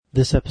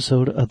This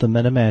episode of the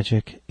Meta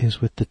Magic is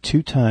with the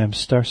two-time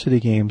Star City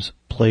Games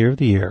Player of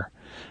the Year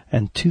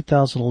and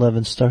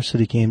 2011 Star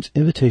City Games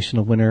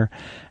Invitational winner,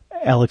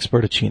 Alex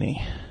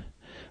Bertoncini.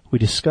 We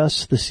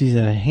discuss the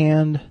season at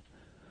hand,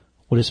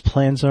 what his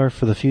plans are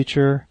for the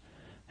future,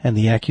 and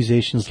the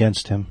accusations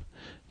against him.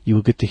 You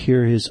will get to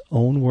hear his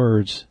own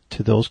words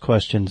to those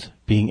questions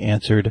being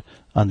answered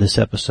on this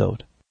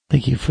episode.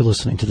 Thank you for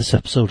listening to this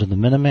episode of the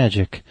Meta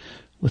Magic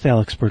with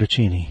Alex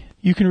Bertoncini.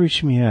 You can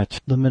reach me at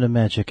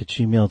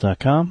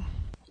theminamagic@gmail.com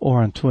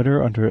or on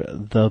Twitter under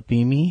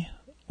thebeamy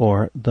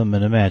or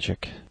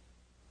theminamagic.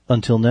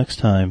 Until next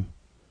time,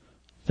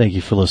 thank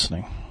you for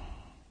listening.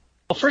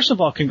 Well, first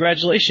of all,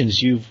 congratulations.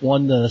 You've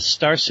won the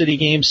Star City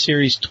Games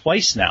series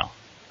twice now.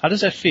 How does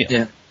that feel?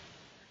 Yeah.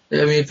 I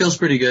mean, it feels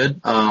pretty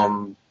good.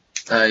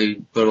 I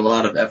put a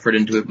lot of effort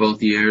into it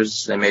both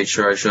years. I made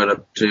sure I showed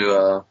up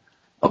to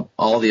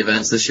all the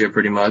events this year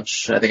pretty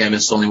much. I think I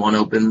missed only one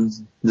Open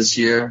this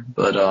year,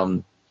 but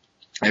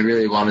I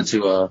really wanted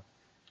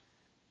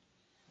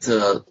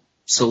to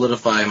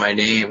solidify my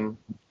name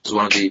as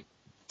one of the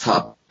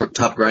top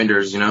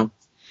grinders, you know?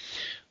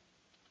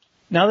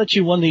 Now that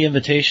you won the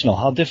Invitational,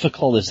 how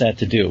difficult is that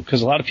to do?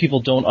 Because a lot of people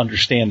don't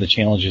understand the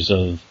challenges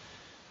of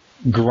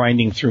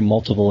grinding through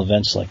multiple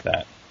events like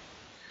that.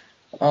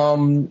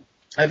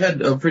 I've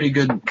had a pretty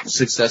good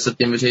success at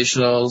the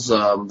Invitationals.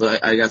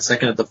 I got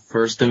second at the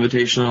first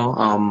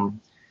Invitational.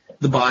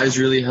 The buys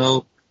really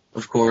help,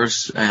 of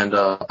course, and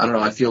I don't know,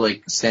 I feel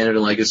like Standard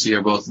and Legacy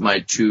are both my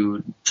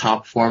two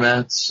top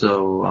formats,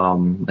 so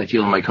I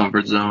feel in my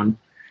comfort zone.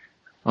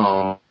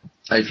 I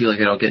feel like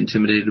I don't get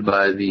intimidated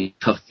by the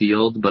tough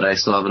field, but I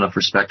still have enough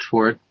respect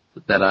for it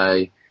that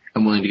I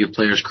am willing to give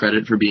players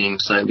credit for being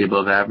slightly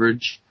above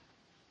average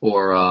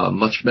or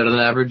much better than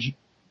average,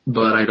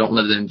 but I don't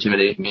let it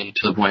intimidate me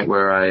to the point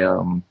where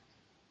I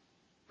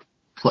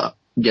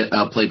get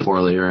outplayed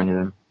poorly or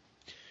anything.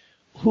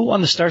 Who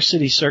on the Star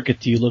City circuit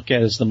do you look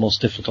at as the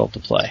most difficult to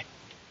play?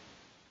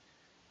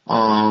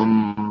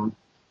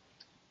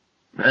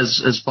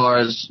 As far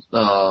as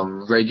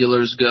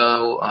regulars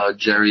go,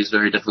 Jerry's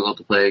very difficult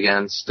to play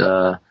against.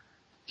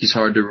 He's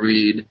hard to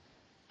read,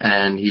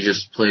 and he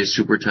just plays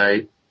super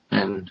tight.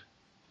 And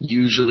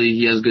usually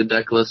he has good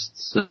deck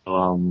lists.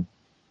 So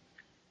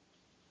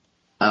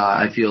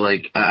I feel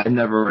like I'm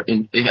never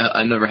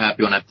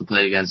happy when I have to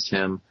play against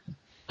him.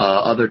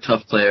 Other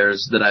tough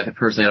players that I've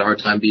personally had a hard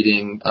time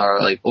beating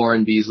are like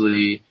Oren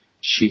Beasley,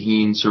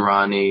 Shaheen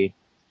Sarani,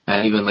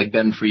 and even like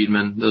Ben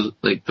Friedman. Those,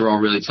 like, they're all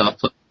really tough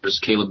players.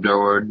 Caleb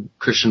Durward,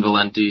 Christian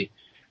Valenti,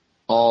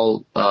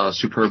 all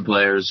superb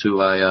players who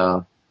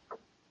I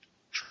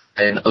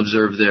try and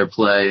observe their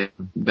play,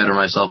 better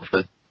myself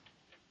with.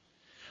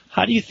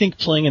 How do you think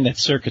playing in that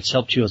circuit's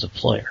helped you as a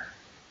player?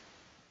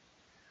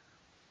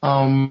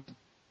 Well,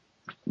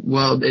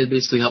 it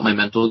basically helped my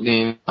mental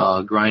game.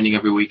 Grinding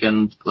every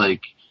weekend, like,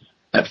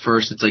 at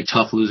first it's like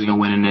tough losing a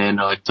win and in,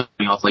 or like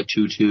starting off like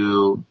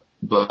 2-2,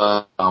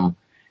 but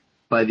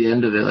by the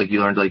end of it, like, you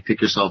learn to like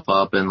pick yourself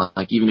up, and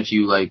like even if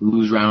you like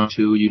lose round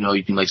 2, you know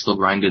you can like still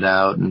grind it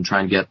out and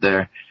try and get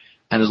there.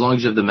 And as long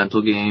as you have the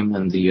mental game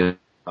and the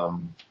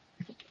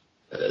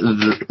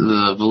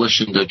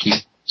volition to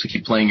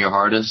keep playing your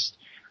hardest,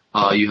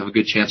 you have a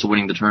good chance of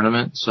winning the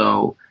tournament.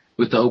 So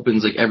with the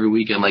Opens, like every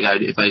weekend, like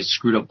if I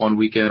screwed up one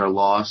weekend or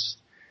lost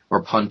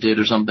or punted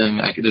or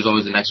something, there's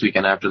always the next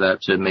weekend after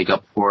that to make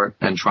up for it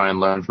and try and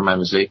learn from my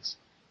mistakes.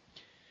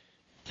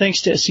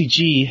 Thanks to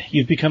SCG,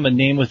 you've become a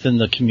name within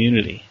the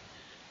community.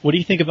 What do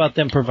you think about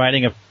them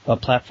providing a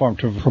platform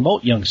to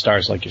promote young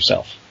stars like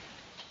yourself?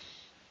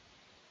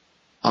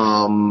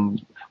 Well,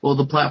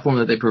 the platform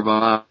that they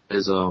provide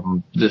is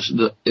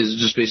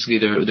just basically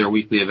their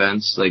weekly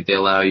events. Like, they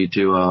allow you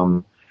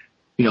to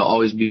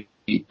always be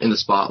in the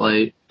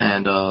spotlight,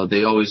 and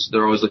they're always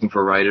looking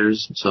for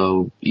writers.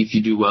 So if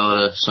you do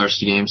well at a Star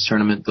City Games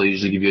tournament, they'll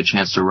usually give you a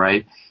chance to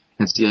write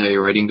and see how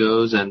your writing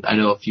goes. And I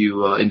know a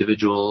few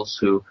individuals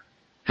who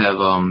have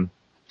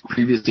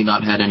previously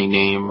not had any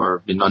name or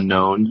been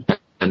unknown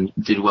and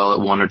did well at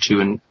one or two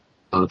in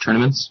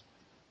tournaments,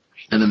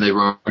 and then they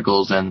wrote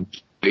articles and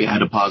they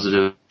had a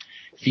positive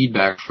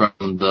feedback from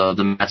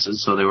the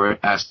masses, so they were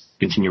asked to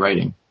continue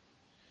writing.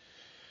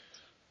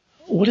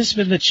 What has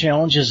been the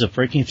challenges of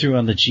breaking through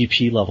on the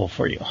GP level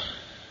for you?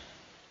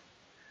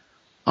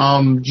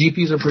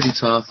 GPs are pretty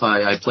tough.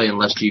 I play in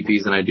less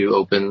GPs than I do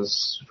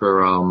Opens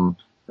for,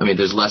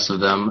 there's less of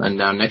them, and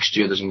now next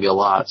year there's going to be a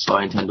lot, so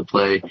I intend to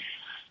play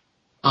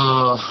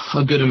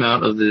a good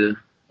amount of the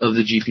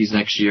GPs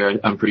next year,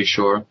 I'm pretty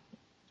sure.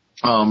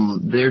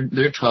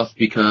 They're tough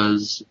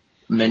because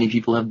many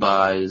people have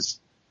buys,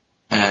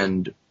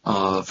 and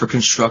for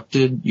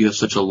Constructed, you have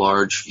such a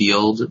large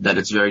field that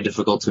it's very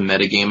difficult to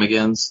metagame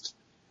against.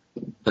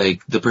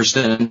 Like, the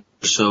percent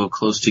are so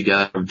close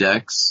together of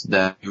decks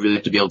that you really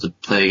have to be able to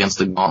play against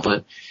the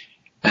gauntlet.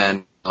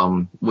 And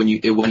when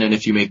and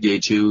if you make day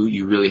 2,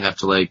 you really have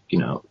to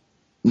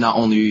not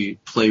only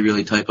play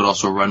really tight but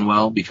also run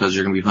well, because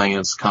you're going to be playing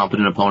against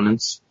competent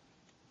opponents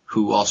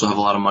who also have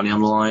a lot of money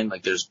on the line.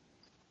 Like, there's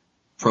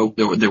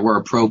there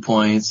were pro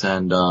points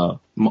and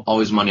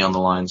always money on the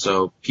line.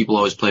 So people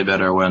always play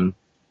better when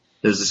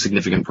there's a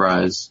significant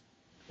prize.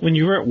 When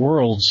you were at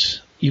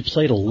Worlds, you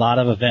played a lot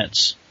of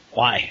events.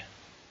 Why?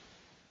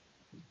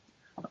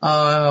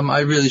 I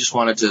really just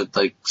wanted to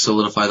like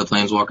solidify the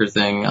Planeswalker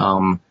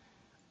thing.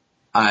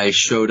 I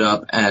showed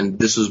up, and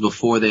this was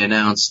before they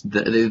announced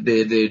that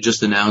they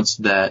just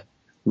announced that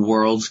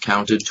Worlds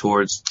counted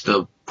towards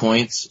the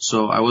points.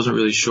 So I wasn't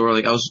really sure.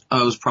 Like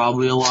I was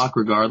probably a lock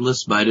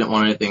regardless, but I didn't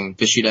want anything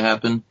fishy to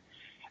happen.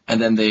 And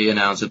then they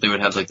announced that they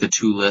would have like the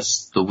two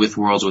lists, the with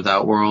Worlds,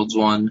 without Worlds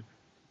one,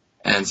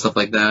 and stuff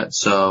like that.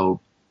 So,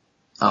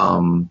 I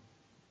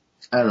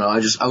don't know.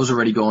 I was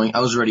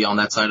already on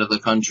that side of the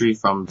country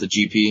from the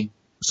GP.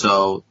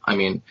 So, I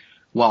mean,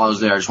 while I was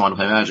there, I just wanted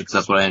to play Magic because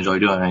that's what I enjoy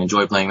doing. I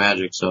enjoy playing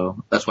Magic,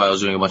 so that's why I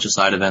was doing a bunch of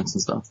side events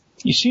and stuff.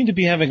 You seem to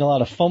be having a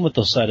lot of fun with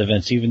those side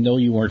events, even though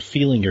you weren't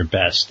feeling your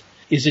best.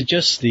 Is it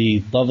just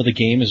the love of the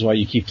game is why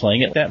you keep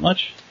playing it that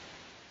much?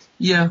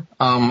 Yeah,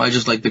 I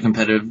just like the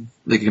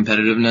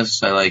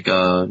competitiveness. I like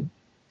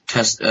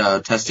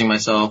testing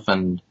myself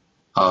and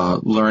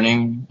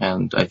learning,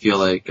 and I feel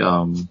like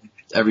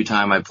every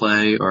time I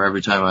play or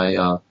every time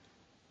I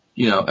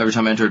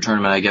enter a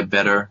tournament, I get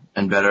better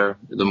and better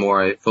the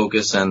more I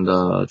focus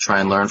and try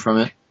and learn from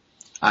it.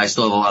 I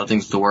still have a lot of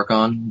things to work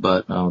on,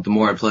 but the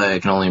more I play, I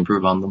can only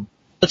improve on them.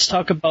 Let's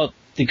talk about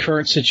the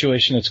current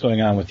situation that's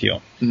going on with you.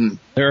 Mm-hmm.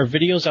 There are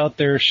videos out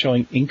there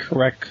showing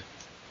incorrect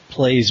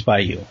plays by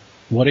you.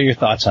 What are your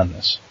thoughts on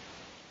this?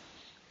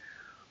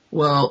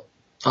 Well,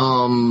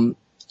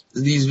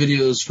 these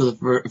videos,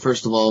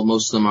 first of all,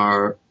 most of them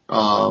are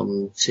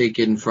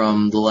taken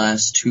from the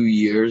last 2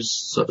 years,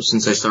 so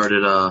since I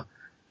started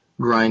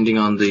grinding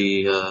on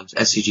the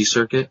SCG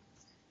circuit,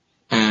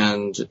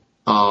 and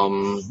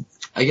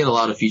I get a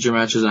lot of feature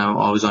matches and I'm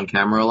always on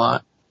camera a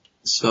lot,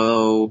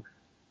 so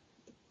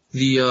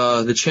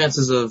the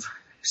chances of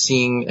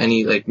seeing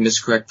any like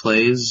miscorrect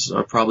plays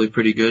are probably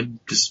pretty good,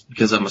 just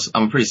because I'm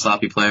a pretty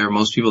sloppy player.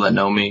 Most people that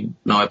know me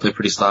know I play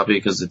pretty sloppy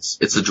because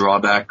it's a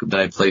drawback that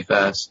I play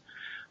fast.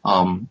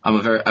 I'm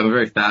a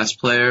very fast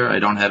player. I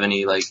don't have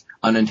any like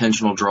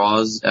unintentional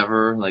draws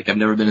ever. Like I've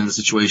never been in the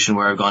situation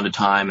where I've gone to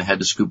time and had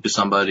to scoop to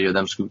somebody or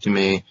them scoop to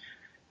me.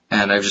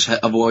 And I've just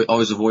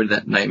always avoided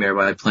that nightmare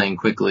by playing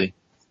quickly.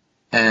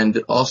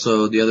 And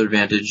also the other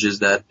advantage is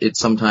that it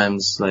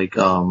sometimes like,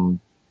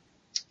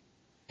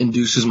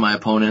 induces my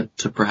opponent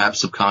to perhaps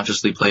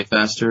subconsciously play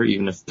faster,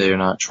 even if they're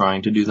not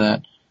trying to do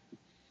that.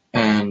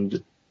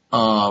 And,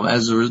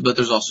 but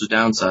there's also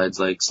downsides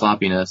like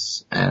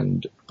sloppiness,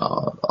 and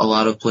a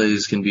lot of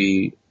plays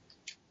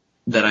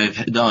that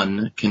I've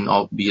done can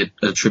all be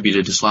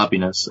attributed to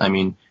sloppiness. I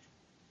mean,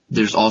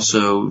 there's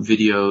also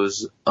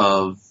videos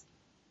of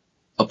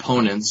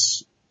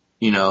opponents,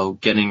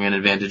 getting an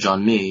advantage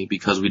on me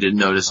because we didn't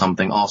notice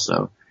something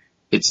also.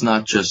 It's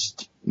not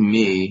just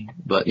me,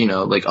 but,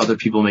 like other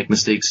people make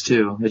mistakes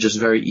too. It's just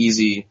very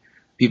easy.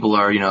 People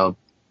are,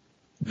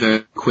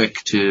 very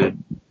quick to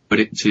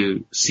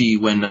see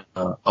when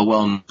a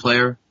well-known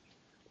player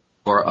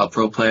or a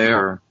pro player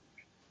or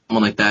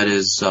someone like that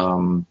is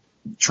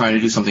trying to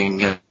do something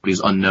against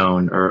somebody's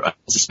unknown or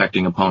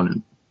unsuspecting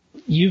opponent.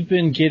 You've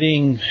been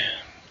getting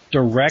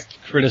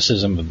direct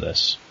criticism of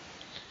this.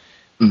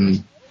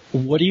 Mm-hmm.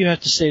 What do you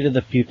have to say to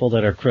the people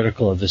that are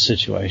critical of this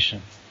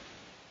situation?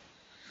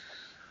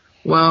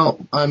 Well,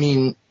 I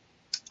mean,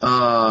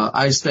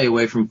 I stay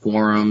away from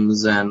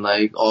forums and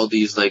like all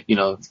these like,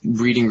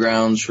 breeding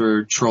grounds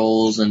for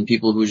trolls and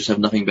people who just have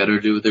nothing better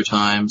to do with their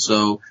time.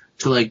 So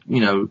to like,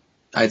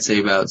 I'd say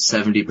about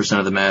 70%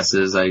 of the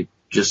masses I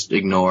just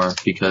ignore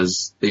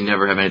because they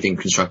never have anything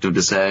constructive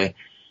to say.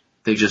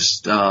 They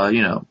just,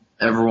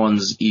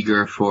 everyone's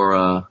eager for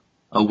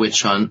a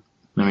witch hunt.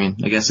 I mean,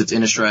 I guess it's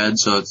Innistrad,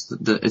 so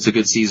it's a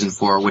good season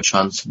for witch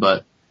hunts,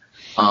 but,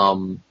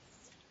 I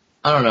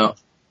don't know.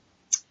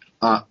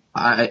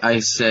 I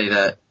say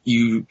that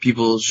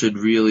people should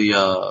really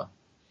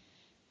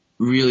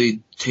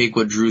take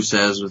what Drew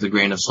says with a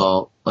grain of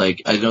salt.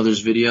 Like, I know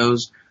there's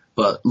videos,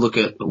 but look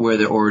at where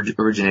they're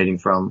originating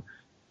from.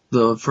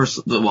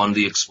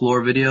 The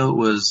Explore video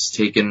was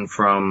taken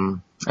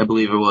from, I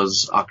believe it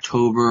was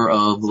October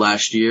of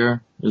last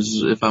year,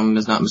 if I'm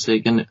not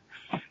mistaken.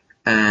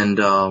 And,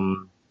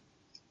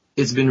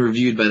 it's been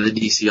reviewed by the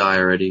DCI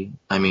already.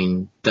 I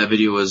mean, that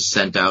video was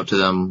sent out to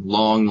them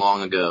long,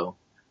 long ago.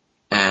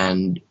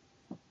 And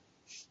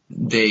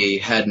they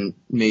hadn't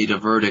made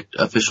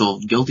official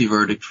guilty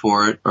verdict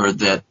for it, or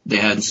that they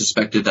hadn't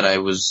suspected that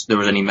there was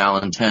any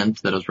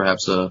malintent, that it was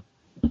perhaps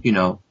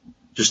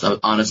just an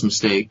honest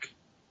mistake.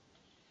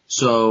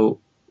 So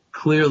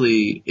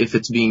clearly, if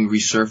it's being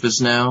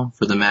resurfaced now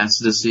for the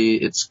masses to see,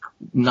 it's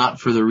not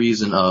for the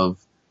reason of,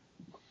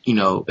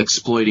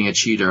 exploiting a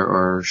cheater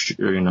or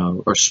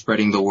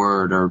spreading the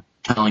word or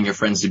telling your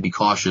friends to be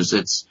cautious.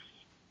 It's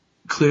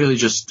clearly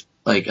just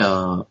like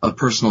a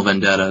personal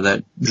vendetta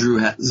that Drew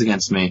has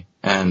against me,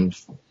 and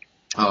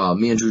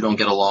me and Drew don't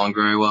get along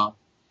very well,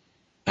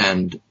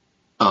 and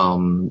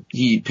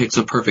he picks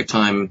a perfect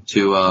time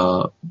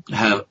to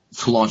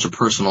launch a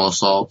personal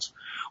assault,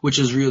 which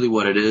is really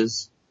what it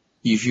is.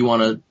 If you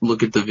want to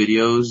look at the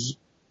videos,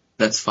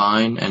 that's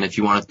fine. And if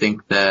you want to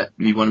think that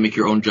you want to make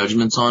your own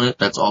judgments on it,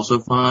 that's also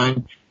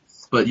fine.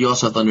 But you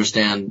also have to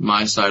understand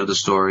my side of the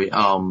story.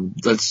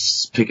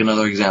 Let's pick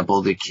another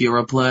example, the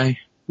Kira play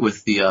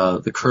with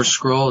the curse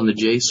scroll and the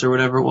Jace or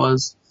whatever it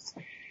was.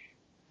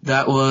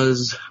 That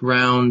was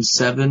round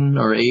 7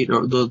 or 8,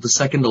 or the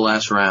second to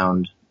last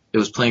round. It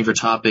was playing for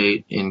top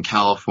 8 in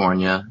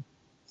California.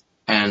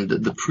 And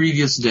the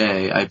previous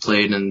day I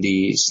played in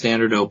the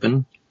Standard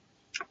Open,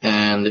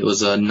 and it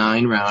was a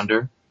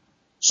 9-rounder.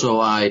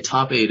 So I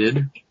top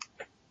 8'd,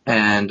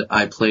 and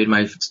I played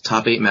my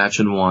top 8 match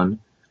and won.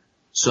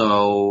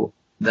 So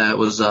that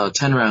was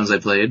 10 rounds I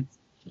played.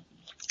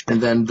 And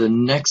then the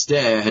next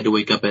day I had to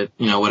wake up at,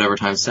 whatever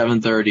time,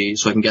 7:30,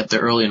 so I can get there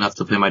early enough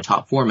to play my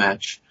top 4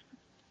 match.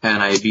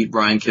 And I beat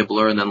Brian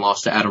Kibler and then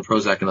lost to Adam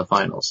Prozac in the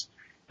finals.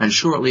 And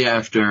shortly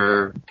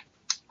after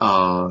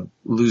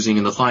losing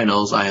in the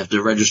finals, I have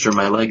to register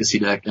my legacy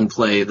deck and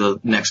play the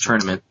next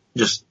tournament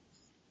just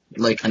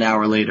like an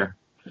hour later,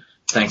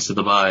 thanks to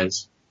the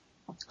buys.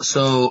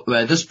 So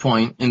at this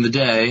point in the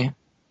day,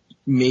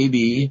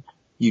 maybe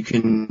you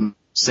can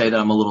say that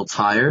I'm a little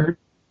tired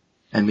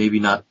and maybe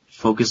not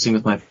focusing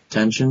with my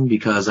attention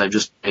because I've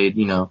just played,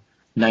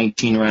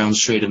 19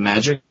 rounds straight of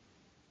Magic.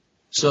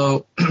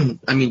 So,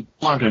 I mean,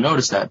 people aren't going to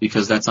notice that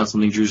because that's not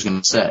something Drew's going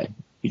to say.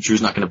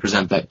 Drew's not going to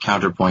present that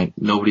counterpoint.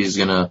 Nobody's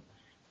going to,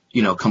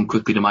 come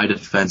quickly to my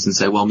defense and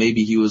say, well,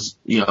 maybe he was,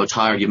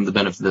 tired, give him the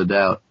benefit of the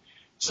doubt.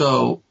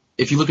 So,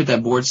 if you look at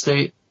that board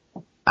state,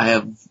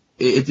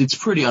 it's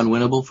pretty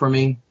unwinnable for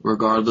me,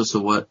 regardless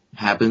of what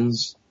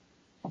happens.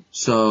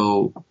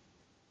 So,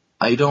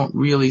 I don't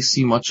really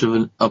see much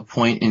of a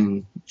point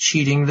in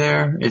cheating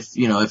there.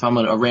 If I'm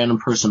a random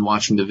person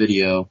watching the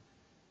video,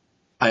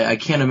 I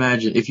can't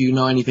imagine, if you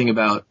know anything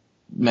about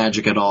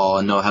Magic at all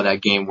and know how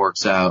that game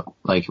works out,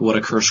 like what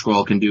a curse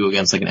scroll can do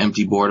against like an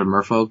empty board of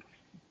Merfolk,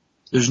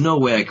 there's no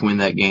way I can win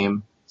that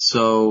game.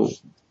 So,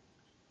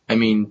 I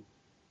mean,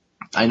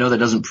 I know that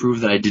doesn't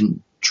prove that I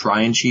didn't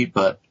try and cheat,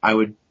 but I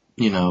would,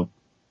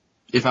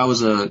 if I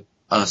was a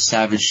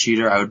savage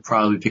cheater, I would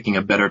probably be picking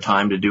a better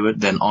time to do it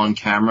than on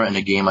camera in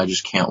a game I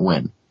just can't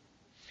win.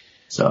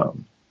 So,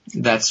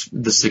 that's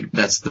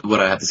what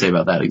I have to say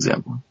about that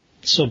example.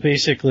 So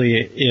basically,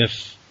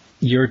 if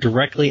you're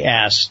directly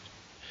asked,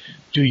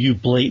 do you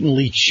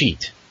blatantly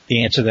cheat?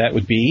 The answer to that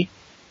would be?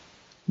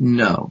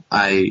 No,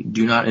 I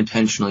do not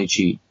intentionally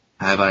cheat.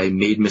 Have I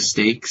made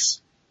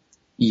mistakes?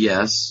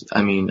 Yes.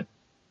 I mean,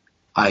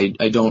 I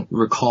don't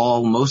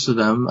recall most of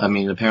them. I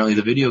mean, apparently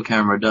the video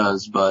camera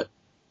does, but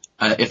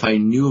if I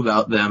knew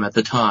about them at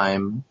the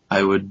time,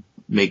 I would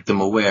make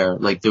them aware.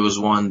 Like there was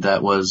one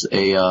that was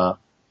a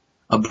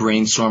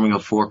brainstorming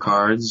of 4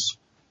 cards,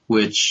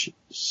 which,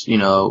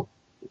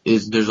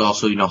 there's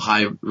also,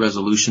 high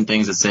resolution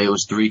things that say it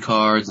was 3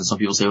 cards and some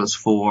people say it was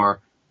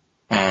 4.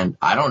 And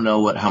I don't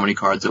know how many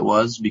cards it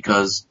was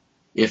because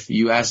if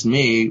you asked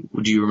me,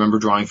 do you remember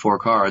drawing 4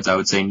 cards? I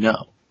would say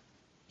no.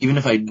 Even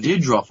if I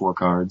did draw 4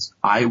 cards,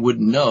 I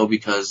wouldn't know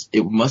because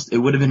it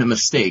would have been a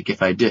mistake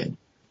if I did.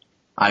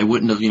 I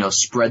wouldn't have,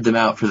 spread them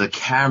out for the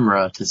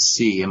camera to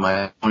see and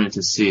my opponent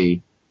to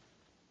see.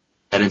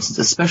 That instance,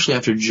 especially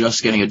after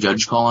just getting a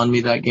judge call on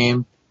me that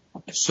game.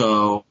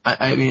 So,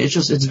 I mean,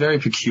 it's very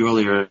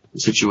peculiar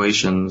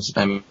situations.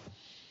 I mean,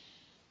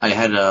 I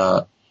had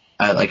a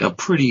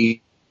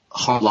pretty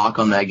hard lock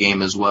on that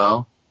game as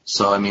well.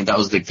 So, I mean, that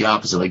was like the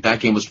opposite. Like, that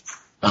game was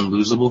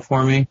unlosable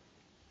for me.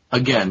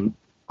 Again,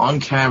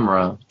 on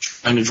camera,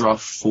 trying to draw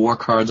 4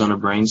 cards on a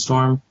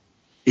brainstorm,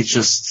 if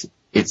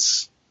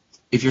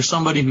you're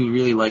somebody who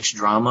really likes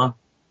drama,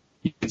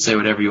 you can say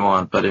whatever you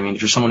want. But, I mean,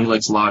 if you're someone who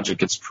likes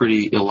logic, it's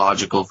pretty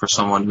illogical for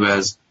someone who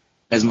has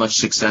as much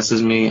success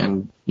as me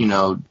and,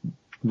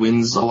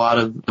 wins a lot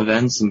of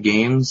events and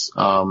games,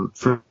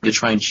 to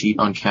try and cheat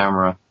on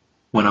camera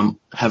when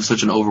have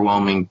such an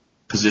overwhelming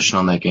position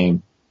on that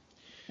game.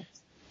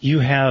 You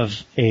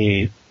have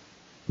a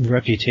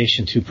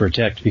reputation to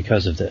protect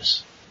because of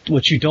this.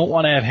 What you don't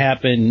want to have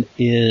happen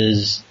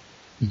is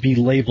be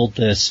labeled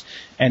this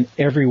and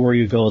everywhere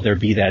you go there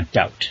be that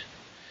doubt.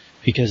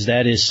 Because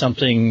that is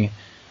something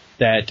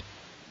that,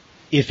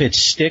 if it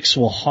sticks,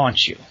 will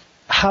haunt you.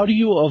 How do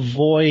you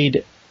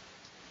avoid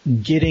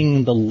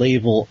getting the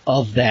label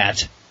of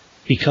that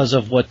because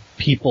of what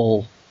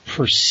people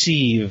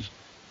perceive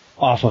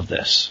off of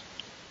this?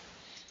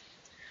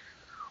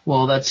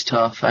 Well, that's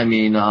tough. I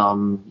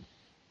mean,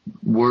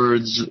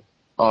 words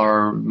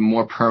are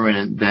more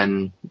permanent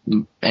than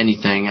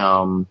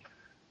anything.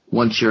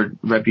 Once your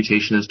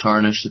reputation is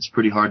tarnished, it's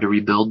pretty hard to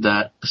rebuild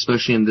that,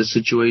 especially in this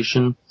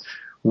situation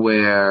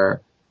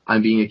where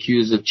I'm being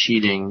accused of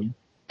cheating,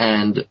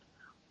 and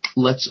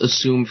let's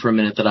assume for a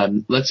minute that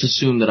I'm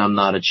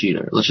not a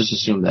cheater. Let's just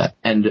assume that.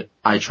 And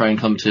I try and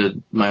come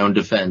to my own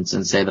defense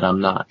and say that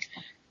I'm not.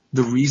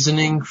 The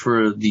reasoning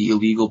for the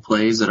illegal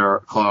plays that are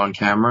caught on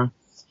camera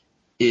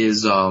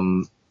is,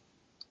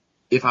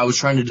 if I was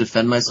trying to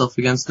defend myself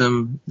against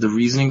them, the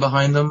reasoning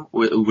behind them,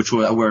 which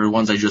were the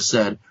ones I just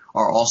said,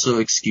 are also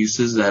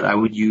excuses that I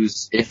would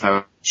use if I were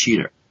a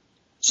cheater.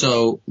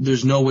 So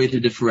there's no way to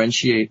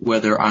differentiate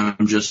whether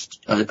I'm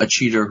just a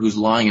cheater who's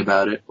lying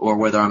about it or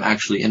whether I'm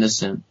actually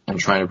innocent and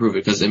trying to prove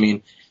it. Because I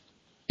mean,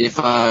 if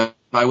I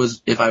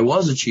was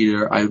a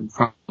cheater, I'd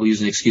probably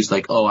use an excuse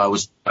like, oh, I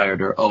was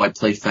tired, or oh, I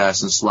played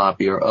fast and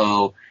sloppy, or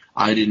oh,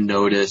 I didn't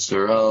notice,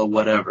 or oh,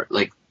 whatever.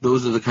 Like,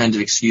 those are the kinds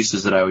of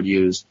excuses that I would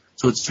use.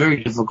 So it's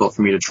very difficult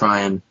for me to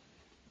try and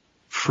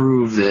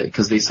prove it,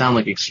 because they sound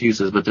like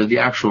excuses, but they're the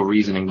actual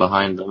reasoning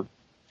behind them.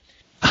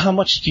 How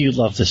much do you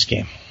love this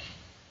game?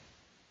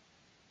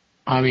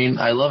 I mean,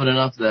 I love it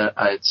enough that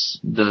it's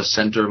the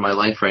center of my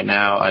life right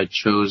now. I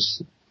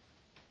chose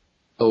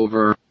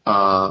over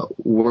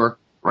work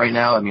right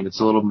now. I mean, it's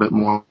a little bit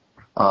more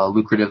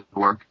lucrative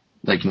work,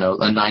 like, a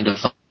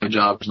 9-to-5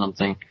 job or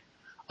something.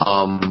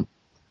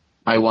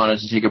 I wanted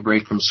to take a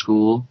break from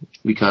school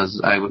because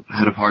I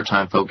had a hard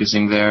time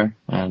focusing there,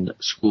 and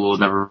school was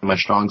never my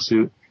strong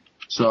suit.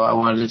 So I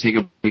wanted to take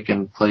a break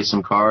and play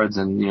some cards,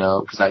 and,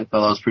 because I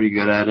felt I was pretty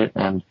good at it,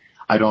 and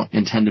I don't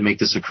intend to make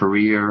this a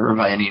career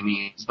by any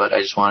means, but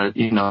I just wanted,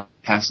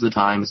 pass the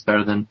time. It's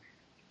better than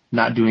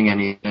not doing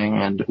anything.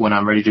 And when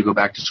I'm ready to go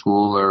back to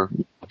school or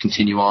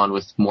continue on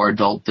with more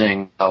adult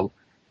things, I'll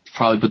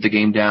probably put the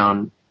game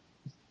down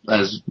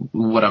as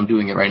what I'm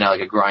doing it right now,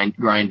 like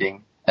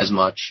grinding as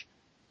much.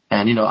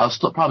 And, I'll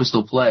probably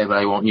still play, but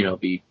I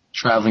won't, be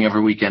traveling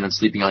every weekend and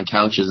sleeping on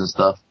couches and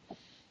stuff.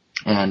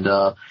 And,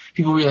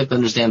 people really like to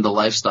understand the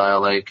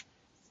lifestyle. Like,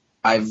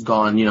 I've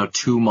gone,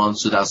 2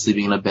 months without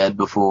sleeping in a bed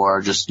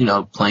before, just,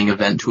 playing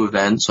event to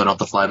event, so I don't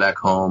have to fly back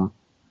home.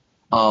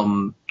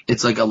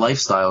 It's like a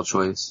lifestyle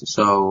choice.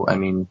 So, I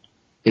mean,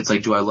 it's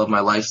like, do I love my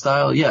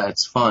lifestyle? Yeah,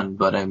 it's fun,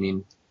 but I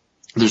mean,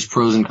 there's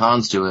pros and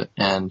cons to it.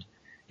 And,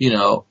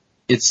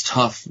 it's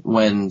tough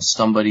when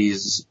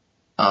somebody's,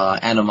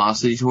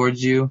 animosity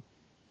towards you,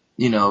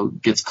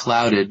 gets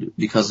clouded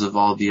because of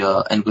all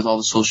the, and with all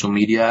the social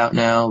media out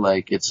now,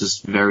 like, it's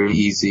just very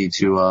easy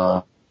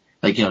to,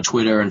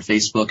 Twitter and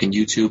Facebook and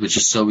YouTube, it's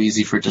just so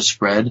easy for it to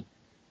spread.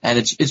 And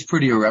it's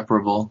pretty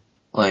irreparable.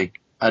 Like,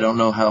 I don't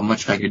know how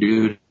much I could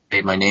do to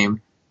save my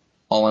name.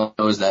 All I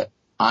know is that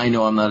I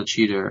know I'm not a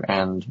cheater,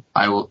 and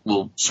I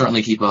will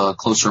certainly keep a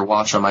closer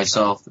watch on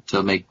myself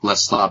to make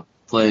less slop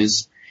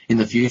plays in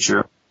the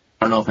future.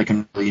 I don't know if I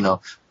can,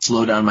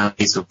 slow down my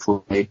pace of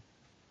play,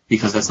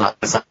 because that's not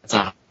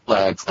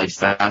play. I play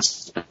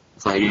fast.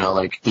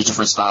 There's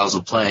different styles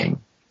of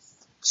playing.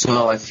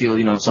 So I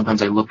feel,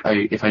 sometimes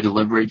if I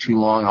deliberate too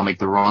long, I'll make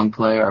the wrong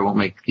play, or I won't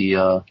make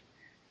the,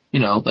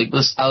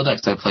 the style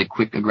decks. I play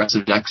quick,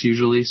 aggressive decks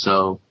usually,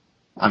 so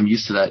I'm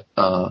used to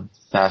that,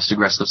 fast,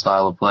 aggressive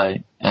style of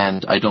play,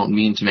 and I don't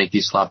mean to make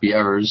these sloppy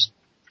errors.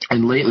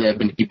 And lately I've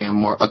been keeping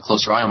a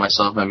closer eye on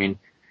myself. I mean,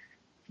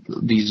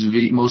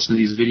 most of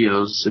these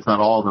videos, if not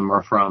all of them,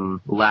 are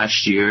from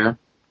last year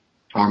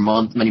or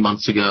many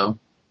months ago,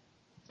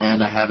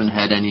 and I haven't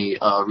had any,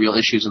 real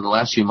issues in the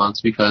last few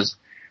months because,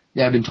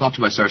 yeah, I've been talked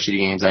to by Star City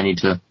Games. I need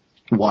to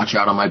watch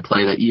out on my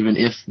play, that even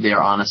if they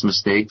are honest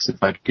mistakes,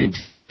 if I continue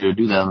to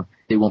do them,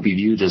 they won't be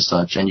viewed as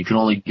such, and you can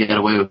only get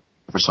away with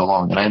it for so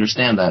long. And I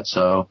understand that,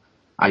 so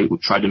I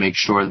tried to make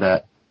sure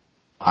that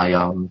I,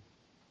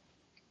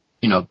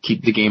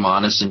 keep the game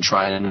honest and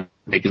try and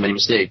make as many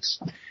mistakes.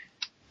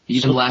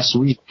 Even last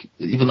week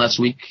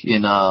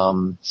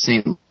in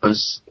St.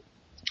 Louis,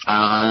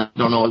 I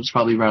don't know, it was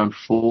probably round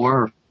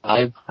 4 or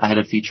 5. I had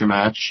a feature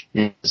match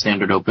in the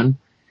Standard Open,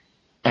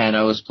 and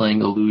I was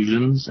playing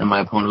Illusions, and my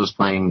opponent was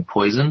playing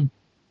Poison.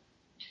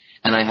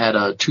 And I had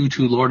a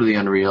 2/2 Lord of the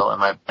Unreal,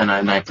 and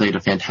I played a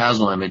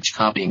Phantasmal Image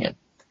copying it.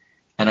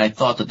 And I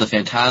thought that the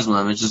Phantasmal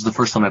Image, this is the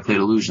first time I played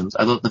Illusions,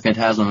 I thought the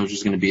Phantasmal Image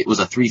was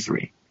a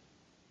 3/3.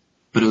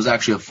 But it was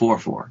actually a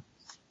 4/4.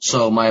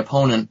 So my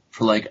opponent,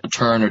 for like a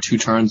turn or 2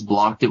 turns,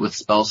 blocked it with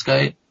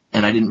Spellskite,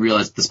 and I didn't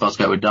realize that the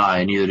Spellskite would die,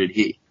 and neither did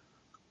he.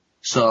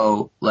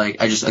 So, I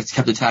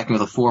kept attacking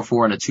with a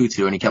 4/4 and a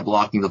 2/2, and he kept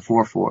blocking the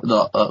 4/4,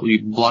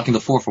 blocking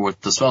the 4/4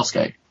 with the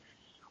Spellskite,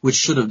 which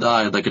should have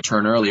died like a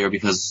turn earlier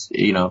because,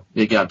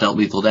 it got dealt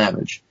lethal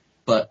damage.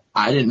 But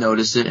I didn't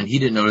notice it, and he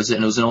didn't notice it,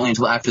 and it was only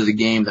until after the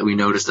game that we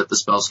noticed that the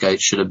Spellskite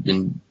should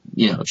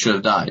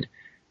have died.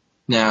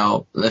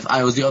 Now, if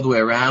I was the other way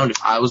around, if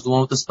I was the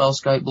one with the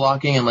Spellskite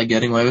blocking and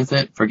getting away with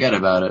it, forget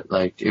about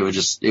it. It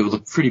would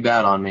look pretty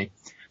bad on me.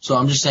 So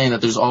I'm just saying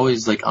that there's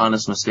always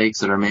honest mistakes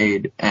that are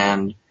made,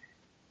 and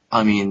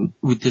I mean,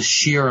 with the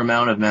sheer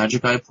amount of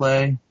Magic I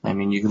play, I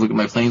mean, you can look at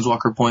my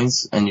Planeswalker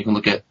points, and you can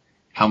look at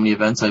how many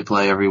events I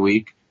play every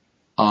week.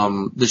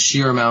 The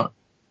sheer amount,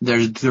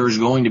 there's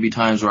going to be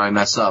times where I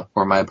mess up,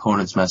 or my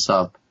opponents mess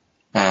up,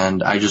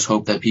 and I just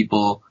hope that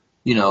people,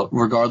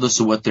 regardless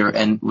of what their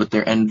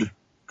end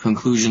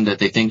conclusion that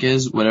they think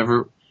is,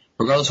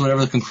 regardless of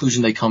whatever the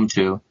conclusion they come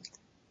to,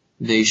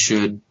 they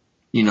should,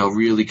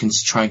 really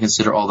try and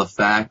consider all the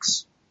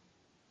facts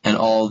and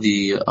all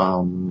the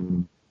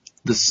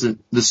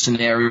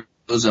scenarios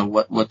and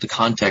what the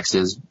context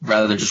is,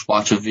 rather than just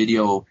watch a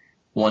video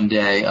one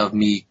day of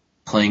me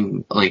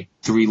playing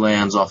 3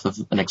 lands off of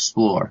an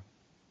Explore.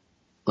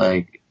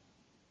 I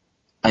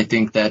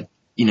think that,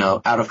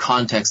 out of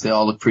context, they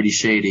all look pretty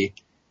shady.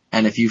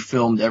 And if you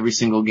filmed every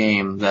single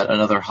game that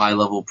another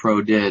high-level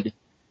pro did,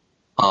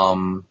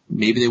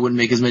 maybe they wouldn't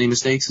make as many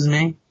mistakes as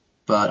me.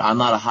 But I'm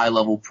not a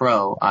high-level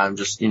pro. I'm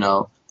just,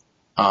 I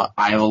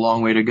have a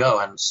long way to go,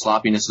 and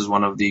sloppiness is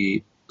one of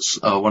the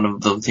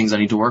things I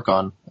need to work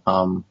on.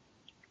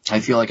 I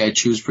feel like I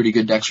choose pretty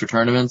good decks for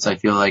tournaments. I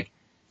feel like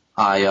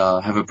I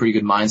have a pretty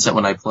good mindset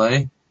when I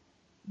play,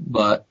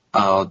 but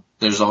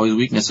there's always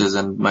weaknesses,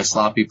 and my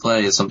sloppy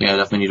play is something I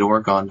definitely need to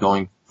work on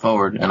going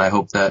forward, and I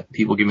hope that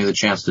people give me the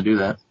chance to do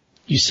that.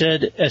 You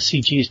said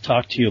SCGs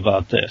talked to you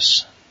about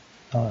this.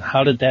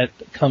 How did that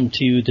come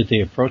to you? Did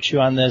they approach you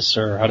on this,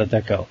 or how did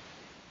that go?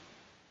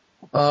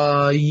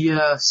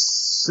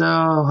 Yes. So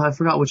I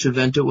forgot which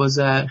event it was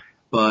at,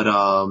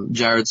 but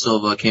Jared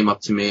Silva came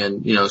up to me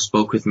and,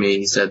 spoke with me.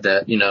 He said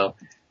that,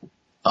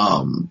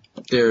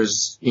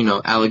 there's,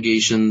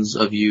 allegations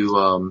of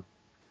you,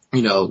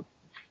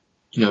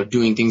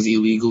 doing things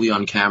illegally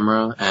on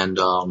camera,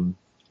 and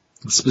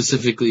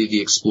specifically the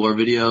Explore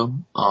video.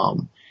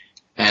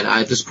 And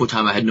at this point in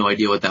time, I had no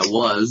idea what that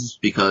was,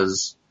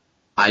 because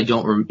I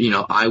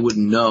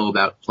wouldn't know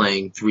about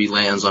playing 3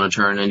 lands on a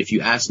turn. And if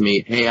you asked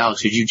me, hey,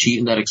 Alex, did you cheat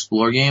in that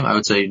Explore game? I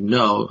would say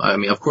no. I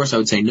mean, of course I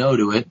would say no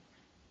to it.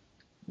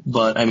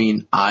 But, I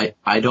mean, I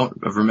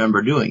don't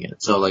remember doing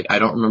it. So, I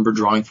don't remember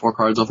drawing 4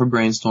 cards off a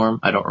Brainstorm.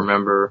 I don't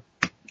remember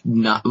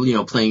not,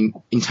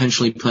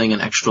 intentionally playing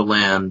an extra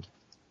land,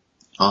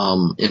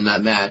 in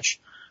that match.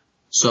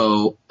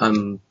 So,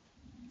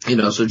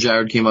 so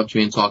Jared came up to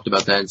me and talked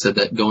about that and said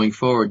that going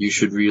forward, you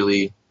should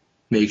really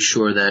make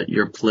sure that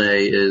your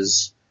play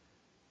is,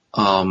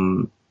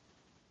 cleaner,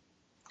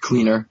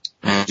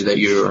 and that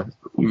you're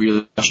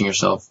really watching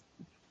yourself.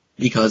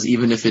 Because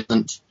even if it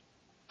isn't,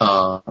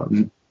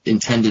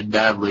 intended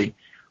badly,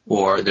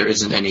 or there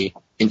isn't any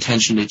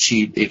intention to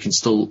cheat, it can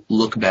still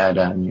look bad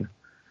on you.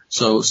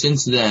 So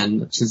since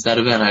that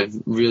event, I've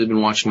really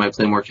been watching my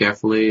play more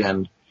carefully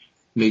and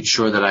made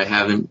sure that I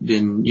haven't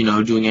been,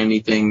 doing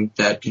anything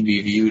that could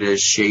be viewed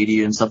as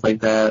shady and stuff like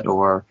that,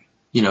 or,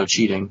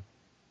 cheating.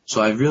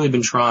 So I've really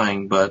been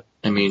trying, but,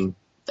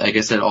 like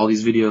I said, all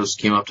these videos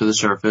came up to the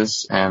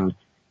surface, and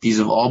these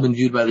have all been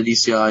viewed by the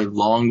DCI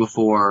long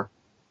before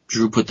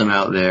Drew put them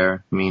out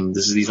there.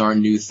 These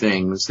aren't new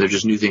things. They're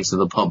just new things to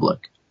the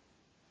public.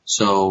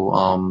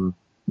 So,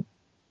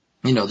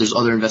 there's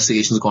other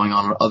investigations going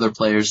on with other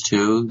players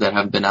too that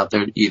haven't been out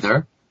there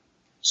either.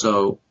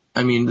 So,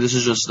 this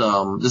is just,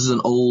 this is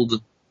an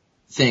old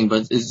thing,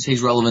 but it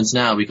takes relevance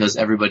now because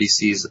everybody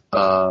sees,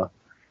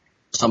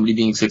 somebody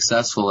being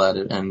successful at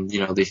it, and,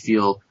 they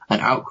feel an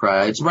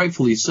outcry. It's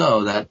rightfully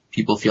so that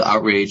people feel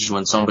outraged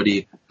when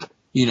somebody,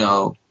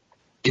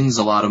 wins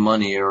a lot of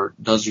money or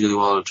does really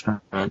well at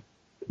a tournament,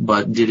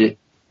 but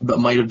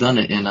might have done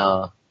it in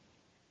a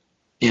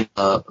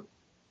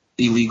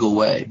illegal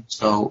way.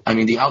 So,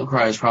 the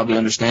outcry is probably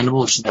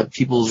understandable. It's just that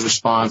people's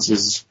response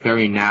is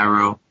very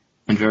narrow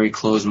and very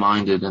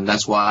closed-minded, and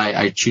that's why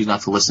I choose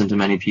not to listen to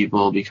many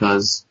people,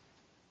 because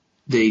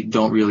they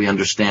don't really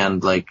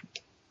understand,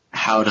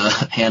 how to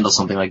handle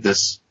something like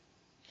this.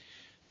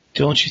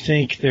 Don't you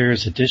think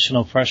there's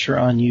additional pressure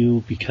on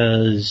you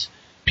because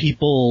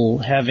people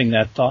having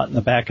that thought in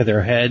the back of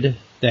their head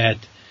that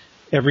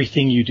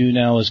everything you do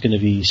now is going to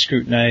be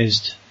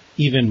scrutinized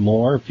even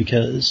more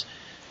because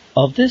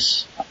of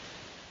this?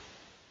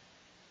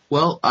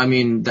 Well,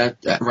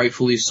 that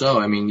rightfully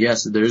so.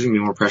 Yes, there's going to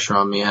be more pressure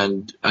on me,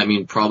 and,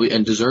 probably,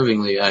 and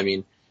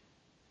deservingly,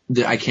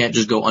 I can't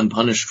just go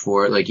unpunished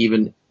for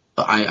it.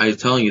 I'm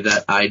telling you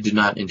that I did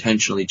not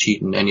intentionally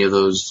cheat in any of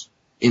those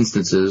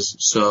instances,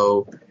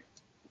 so,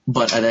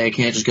 but I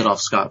can't just get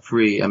off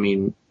scot-free.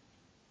 In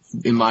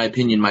my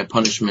opinion, my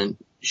punishment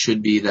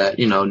should be that,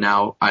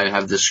 now I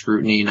have this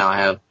scrutiny, now I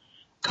have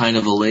kind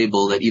of a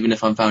label that even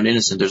if I'm found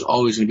innocent, there's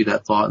always going to be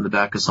that thought in the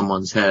back of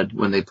someone's head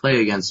when they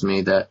play against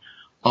me that,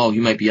 oh,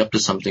 you might be up to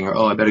something, or,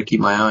 oh, I better keep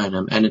my eye on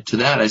him. And to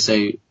that I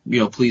say,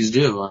 please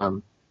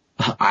do.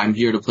 I'm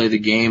here to play the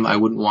game. I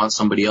wouldn't want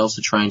somebody else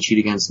to try and cheat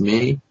against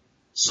me.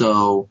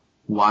 So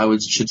why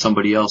should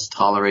somebody else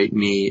tolerate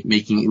me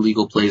making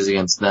illegal plays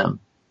against them?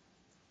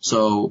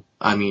 So,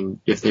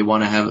 if they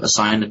want to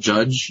assign a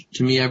judge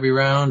to me every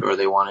round, or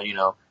they want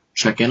to,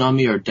 check in on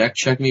me or deck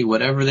check me,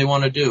 whatever they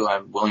want to do,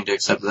 I'm willing to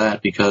accept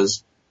that,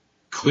 because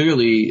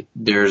clearly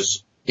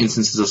there's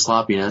instances of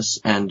sloppiness.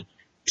 And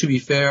to be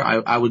fair,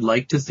 I would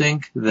like to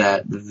think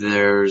that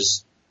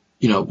there's,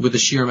 with the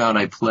sheer amount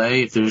I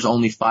play, if there's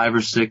only 5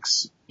 or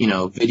 6,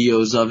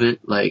 videos of it,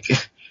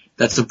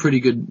 that's a pretty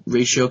good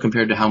ratio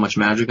compared to how much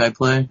Magic I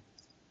play.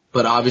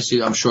 But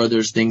obviously, I'm sure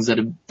there's things that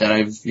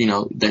I've,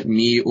 that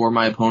me or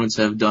my opponents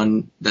have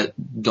done that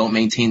don't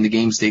maintain the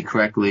game state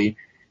correctly,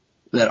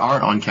 that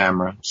aren't on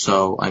camera.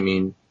 So,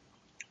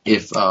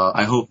 if,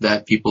 I hope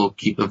that people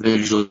keep a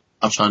visual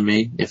watch on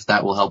me, if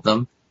that will help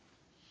them,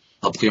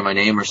 help clear my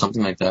name or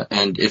something like that.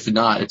 And if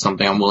not, it's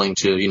something I'm willing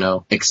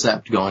to,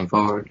 accept going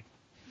forward.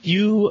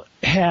 You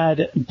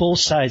had both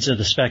sides of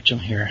the spectrum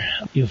here.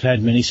 You've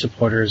had many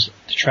supporters,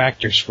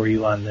 detractors for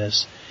you on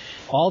this.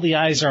 All the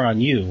eyes are on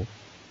you,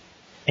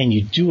 and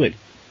you do it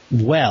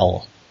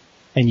well,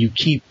 and you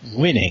keep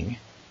winning.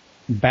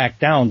 back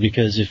down,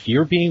 because if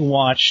you're being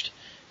watched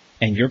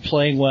and you're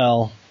playing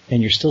well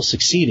and you're still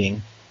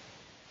succeeding,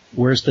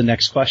 where's the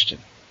next question?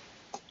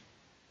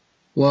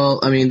 Well,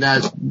 I mean,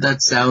 that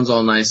sounds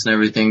all nice and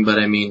everything, but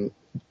I mean,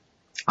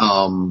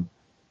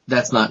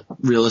 that's not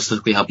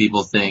realistically how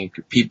people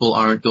think. People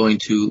aren't going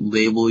to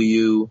label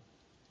you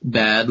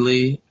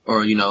badly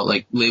or,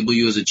 like label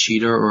you as a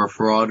cheater or a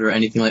fraud or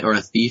anything or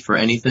a thief or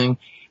anything.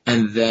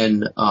 And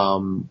then,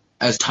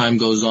 as time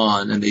goes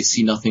on and they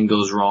see nothing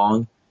goes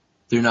wrong,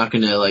 they're not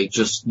going to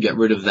just get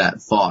rid of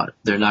that thought.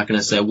 They're not going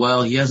to say,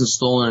 well, he hasn't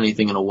stolen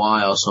anything in a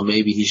while, so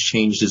maybe he's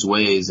changed his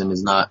ways and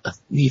is not a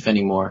thief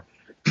anymore.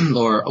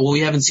 Or, well,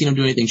 we haven't seen him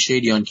do anything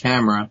shady on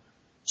camera,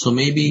 so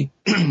maybe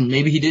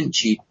he didn't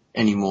cheat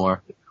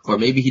anymore, or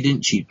maybe he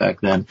didn't cheat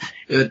back then.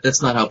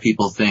 That's not how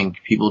people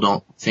think. People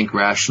don't think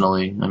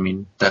rationally. I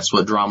mean, that's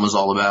what drama's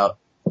all about.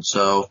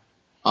 So,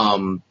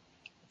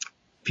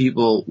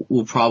 people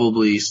will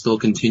probably still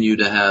continue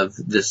to have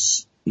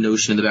this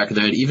notion in the back of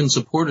their head. Even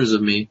supporters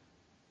of me,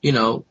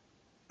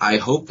 I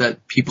hope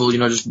that people,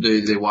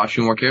 they watch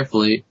me more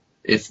carefully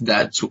if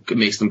that's what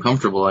makes them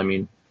comfortable. I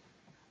mean,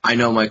 I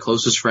know my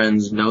closest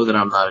friends know that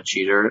I'm not a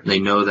cheater. They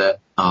know that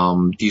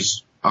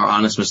these are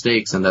honest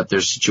mistakes and that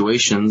there's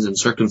situations and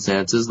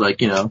circumstances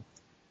like,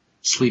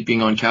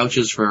 sleeping on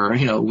couches for,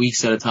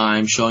 weeks at a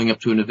time, showing up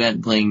to an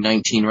event, playing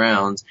 19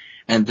 rounds,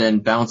 and then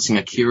bouncing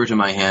a Kira to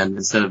my hand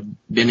instead of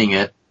binning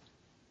it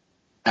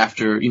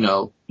after,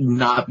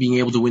 not being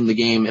able to win the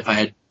game if I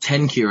had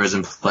 10 Kiras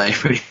in play.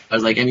 I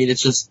was like, I mean,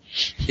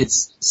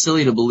 it's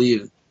silly to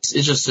believe.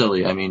 It's just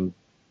silly. I mean,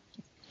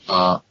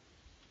 I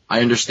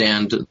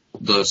understand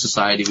the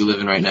society we live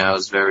in right now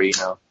is very,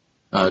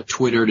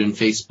 Twittered and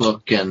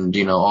Facebook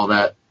and, all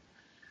that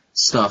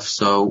stuff.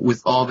 So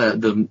with all that,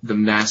 the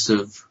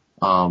massive,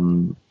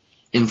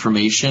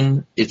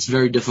 information, it's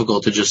very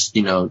difficult to just,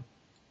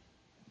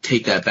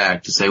 take that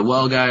back to say,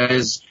 well,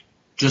 guys,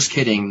 just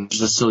kidding.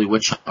 Just a silly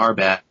witch are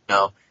bad.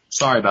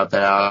 Sorry about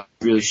that. I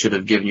really should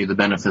have given you the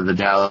benefit of the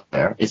doubt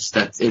there.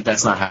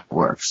 That's not how it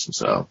works.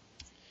 So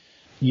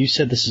you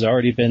said this has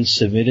already been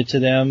submitted to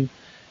them,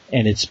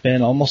 and it's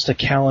been almost a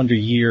calendar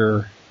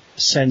year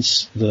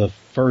since the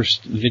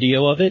first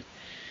video of it.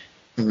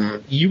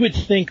 Mm-hmm. You would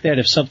think that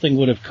if something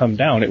would have come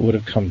down, it would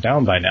have come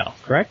down by now,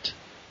 correct?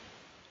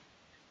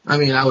 I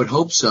mean, I would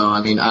hope so.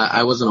 I mean,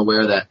 I wasn't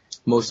aware that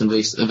most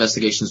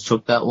investigations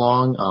took that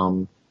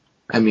long.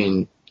 I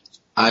mean,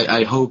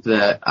 I hope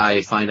that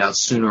I find out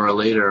sooner or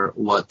later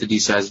what the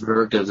DCI's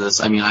verdict of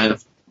this. I mean, I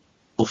have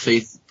full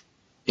faith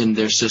in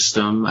their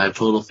system. I have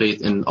total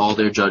faith in all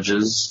their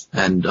judges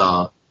and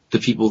the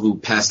people who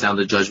pass down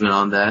the judgment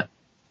on that.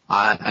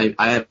 I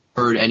have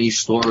heard any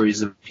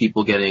stories of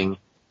people getting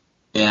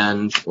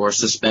banned or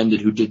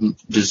suspended who didn't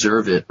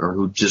deserve it or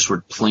who just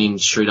were plain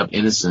straight up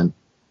innocent.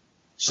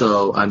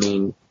 So, I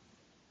mean,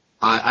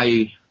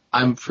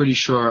 I'm pretty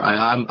sure,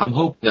 I'm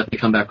hoping that they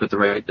come back with the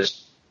right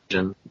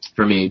decision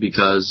for me,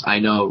 because I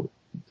know,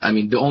 I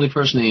mean, the only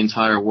person in the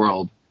entire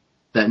world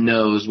that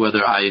knows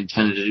whether I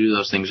intended to do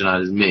those things or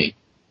not is me.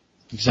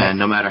 Exactly. And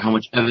no matter how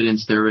much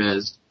evidence there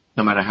is,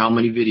 no matter how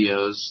many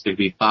videos, there could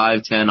be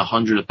 5, 10,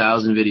 100,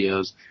 1,000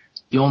 videos,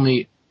 the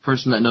only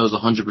person that knows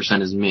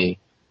 100% is me.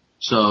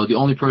 So the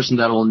only person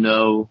that will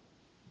know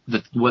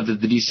that whether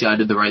the DCI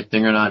did the right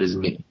thing or not is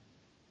me.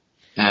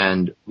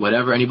 And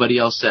whatever anybody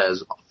else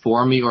says,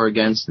 for me or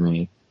against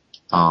me,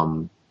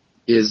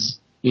 is,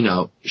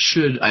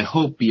 should, I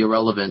hope, be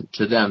irrelevant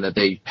to them, that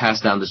they pass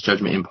down this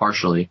judgment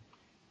impartially.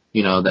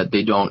 That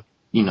they don't,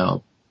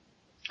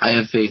 I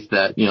have faith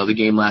that, the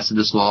game lasted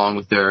this long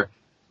with their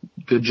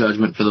good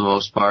judgment for the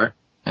most part,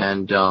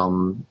 and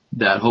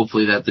that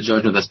hopefully that the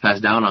judgment that's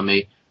passed down on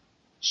me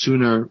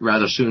sooner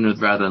rather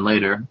than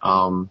later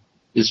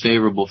is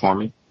favorable for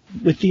me.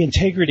 With the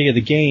integrity of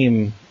the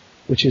game,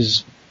 which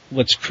is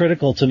what's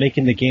critical to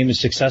making the game as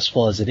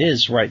successful as it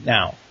is right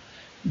now,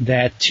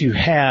 that to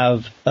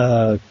have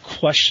a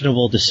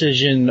questionable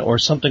decision or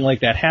something like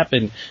that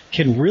happen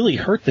can really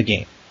hurt the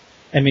game.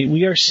 I mean,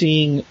 we are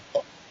seeing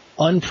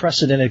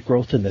unprecedented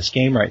growth in this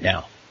game right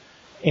now.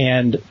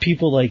 And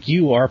people like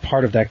you are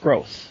part of that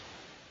growth.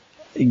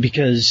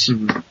 Because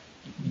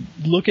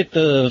look at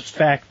the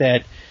fact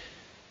that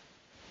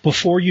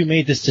before you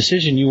made this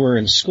decision, you were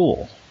in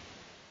school.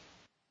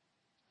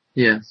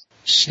 Yes.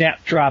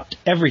 Snap dropped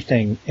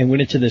everything and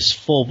went into this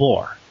full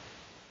bore.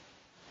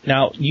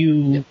 Now,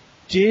 you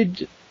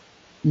did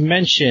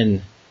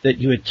mention that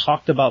you had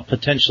talked about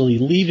potentially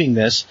leaving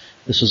this.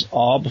 This was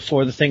all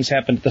before the things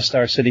happened at the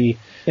Star City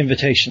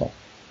Invitational.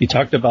 You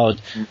talked about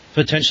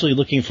potentially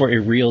looking for a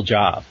real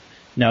job.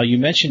 Now, you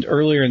mentioned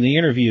earlier in the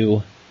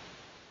interview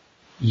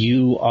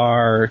you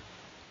are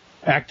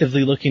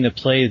actively looking to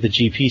play the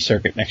GP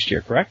circuit next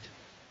year, correct?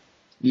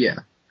 Yeah.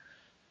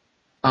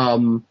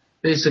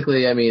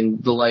 Basically, I mean,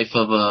 the life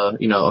of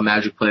a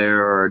Magic player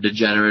or a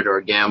degenerate or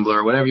a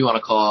gambler, whatever you want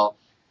to call,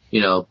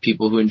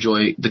 people who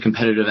enjoy the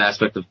competitive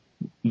aspect of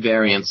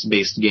variance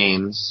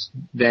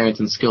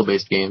and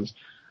skill-based games.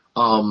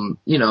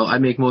 I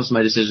make most of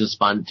my decisions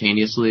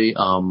spontaneously.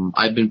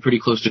 I've been pretty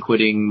close to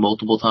quitting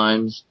multiple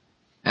times.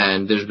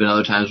 and there's been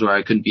other times where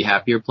I couldn't be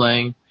happier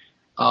playing.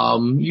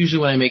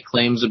 Usually when I make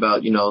claims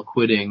about,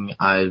 quitting,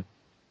 I've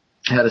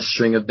had a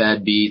string of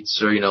bad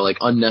beats or, like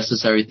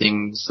unnecessary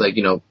things like,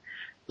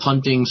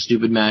 punting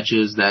stupid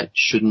matches that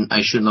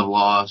I shouldn't have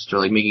lost, or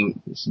like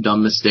making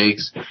dumb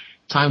mistakes.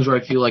 Times where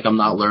I feel like I'm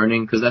not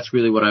learning, because that's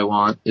really what I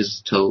want,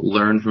 is to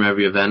learn from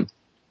every event,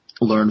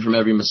 learn from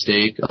every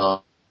mistake,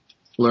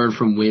 learn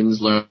from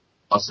wins, learn from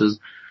losses.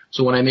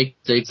 So when I make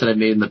mistakes that I've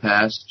made in the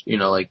past,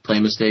 like play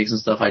mistakes and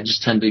stuff, I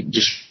just tend to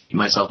just beat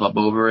myself up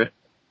over it.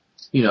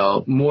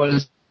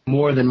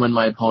 More than when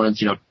my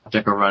opponents,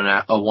 take a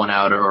one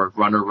outer or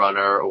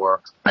runner,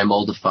 or I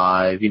mold a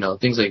 5,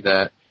 things like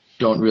that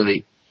don't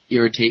really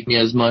irritate me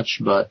as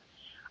much. But,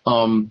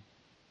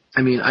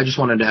 I just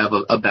wanted to have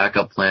a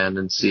backup plan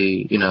and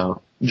see,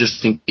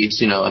 just in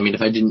case,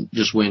 if I didn't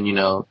just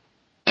win,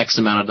 X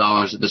amount of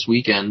dollars this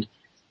weekend,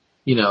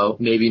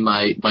 maybe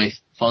my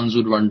funds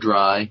would run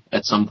dry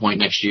at some point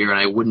next year and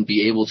I wouldn't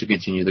be able to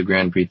continue the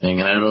Grand Prix thing.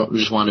 And I don't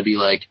just want to be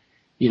like,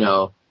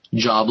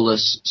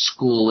 jobless,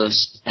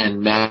 schoolless,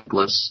 and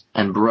magless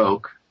and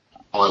broke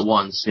all at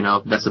once.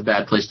 That's a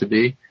bad place to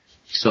be.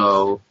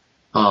 So,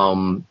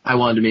 I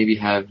wanted to maybe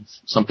have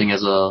something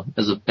as a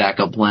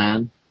backup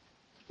plan,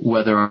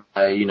 whether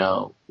I,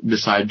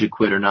 decide to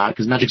quit or not,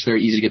 because Magic's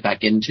very easy to get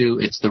back into.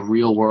 It's the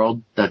real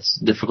world that's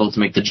difficult to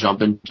make the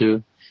jump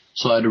into.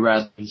 So I'd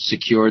rather have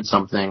secured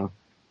something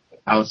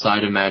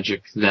outside of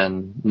Magic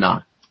than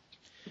not.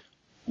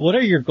 What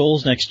are your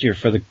goals next year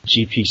for the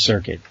GP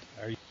circuit?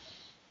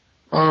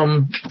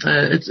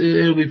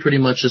 It'll be pretty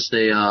much just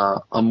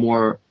a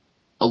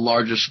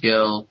larger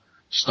scale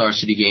Star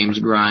City Games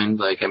grind.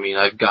 Like,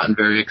 I've gotten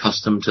very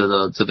accustomed to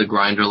the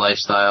grinder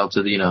lifestyle,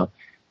 to the,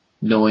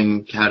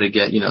 knowing how to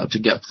get, to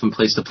get from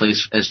place to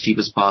place as cheap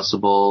as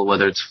possible,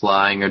 whether it's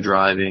flying or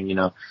driving,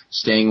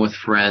 staying with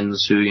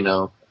friends who,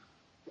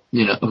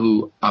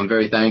 who I'm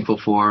very thankful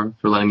for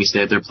letting me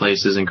stay at their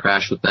places and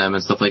crash with them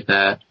and stuff like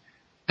that.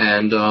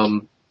 And,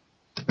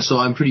 so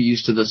I'm pretty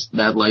used to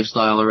that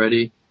lifestyle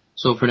already.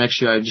 So for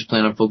next year, I just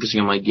plan on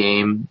focusing on my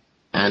game,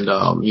 and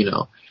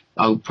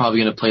I'm probably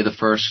going to play the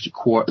first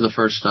quarter or the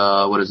first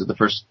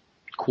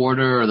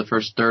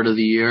third of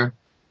the year.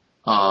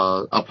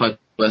 I'll play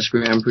West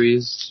Grand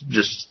Prix,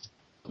 just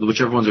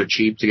whichever ones are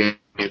cheap to get.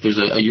 If there's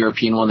a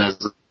European one that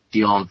has a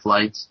deal on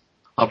flights,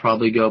 I'll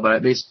probably go.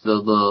 But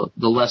basically,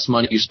 the less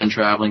money you spend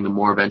traveling, the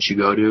more events you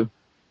go to.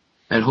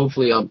 And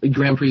hopefully,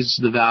 Grand Prix,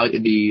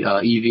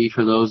 the EV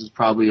for those is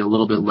probably a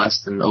little bit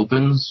less than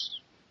Opens.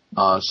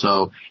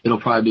 So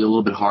it'll probably be a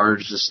little bit harder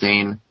to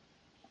sustain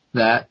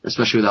that,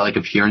 especially without like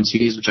appearance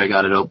fees, which I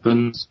got at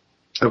Opens.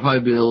 It'll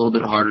probably be a little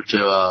bit harder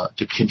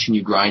to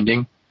continue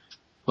grinding.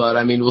 But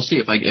we'll see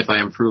if I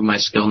improve my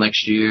skill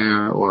next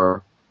year,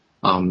 or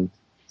go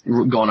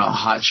on a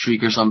hot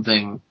streak or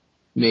something.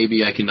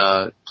 Maybe I can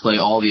play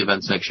all the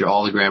events next year,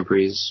 all the Grand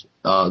Prix,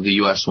 the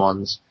US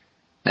ones,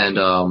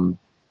 and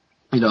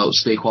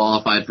stay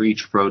qualified for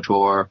each Pro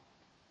Tour,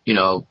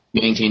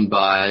 maintain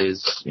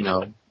buys,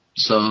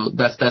 So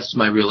that's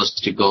my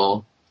realistic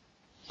goal.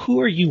 Who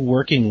are you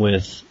working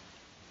with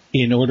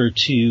in order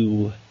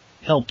to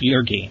help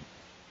your game?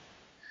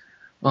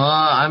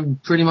 I'm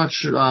pretty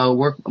much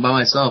work by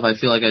myself. I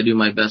feel like I do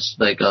my best.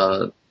 I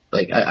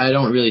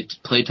don't really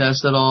play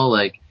test at all.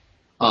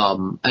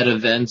 At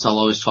events, I'll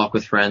always talk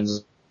with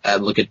friends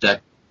and look at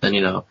deck.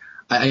 And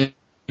I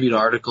read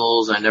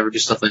articles. I never do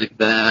stuff like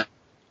that.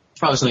 It's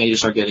probably something I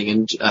just start getting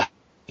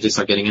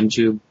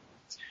into.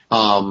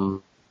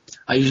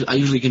 I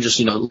usually can just,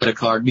 look at a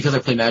card, because I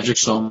play Magic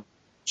so much,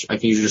 I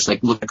can usually just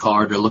look at a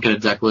card or look at a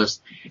deck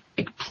list,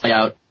 play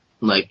out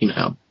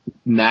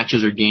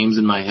matches or games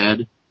in my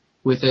head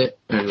with it,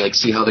 and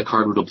see how the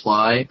card would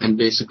apply, and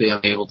basically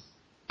I'm able to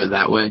play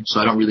that way. So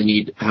I don't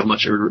really have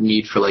much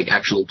need for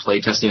actual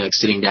play testing,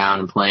 sitting down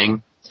and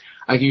playing.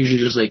 I can usually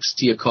just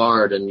see a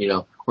card and,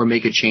 or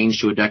make a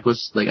change to a deck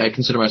list. I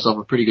consider myself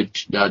a pretty good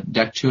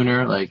deck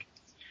tuner,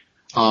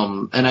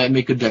 and I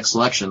make good deck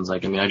selections. I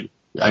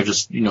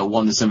just,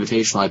 won this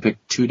invitational. I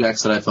picked 2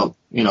 decks that I felt,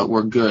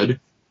 were good.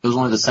 It was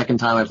only the second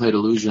time I played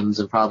Illusions,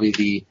 and probably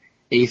the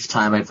 8th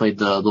time I played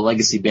the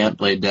Legacy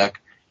Bantblade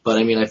deck. But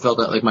I felt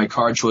that my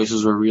card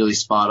choices were really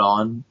spot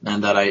on,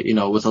 and that I,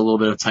 with a little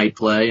bit of tight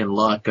play and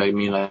luck,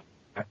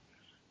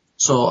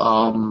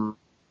 so,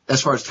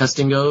 as far as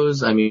testing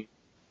goes,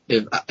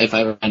 if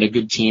I had a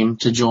good team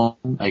to join,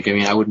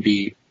 I wouldn't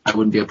be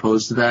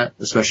opposed to that,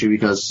 especially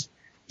because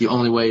the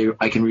only way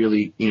I can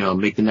really,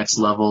 make the next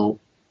level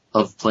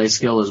of play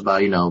skill is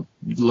by,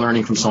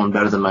 learning from someone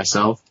better than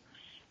myself.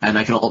 And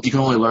you can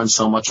only learn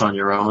so much on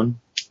your own.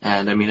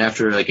 And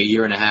after a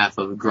year and a half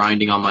of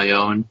grinding on my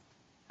own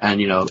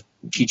and,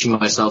 teaching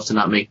myself to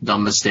not make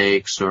dumb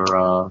mistakes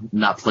or,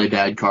 not play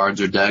bad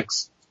cards or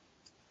decks,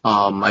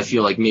 I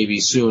feel like maybe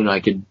soon I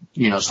could,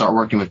 start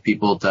working with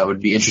people that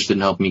would be interested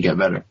in helping me get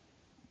better.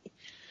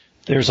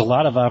 There's a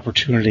lot of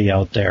opportunity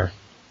out there.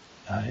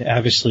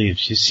 Obviously, you've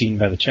seen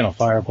by the Channel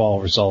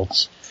Fireball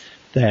results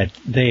that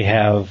they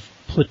have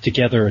put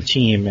together a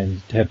team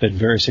and have been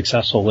very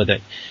successful with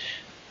it.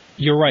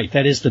 You're right,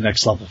 that is the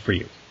next level for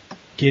you.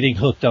 getting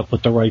hooked up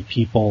with the right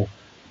people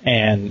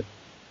and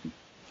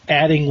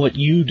adding what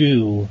you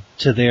do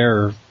to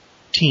their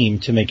team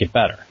to make it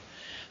better.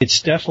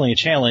 It's definitely a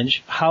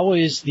challenge. How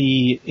is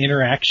the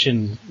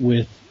interaction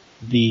with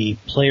the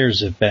players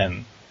have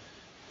been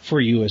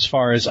for you as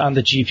far as on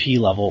the GP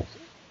level?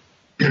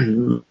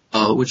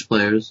 Which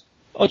players?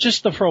 Oh,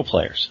 just the pro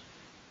players.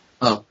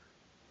 Oh,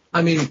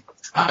 I mean,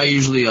 I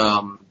usually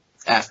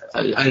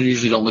I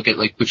usually don't look at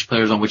like which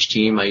players on which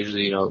team. I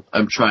usually,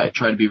 I'm try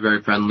to be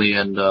very friendly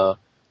and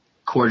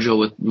cordial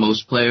with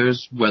most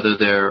players, whether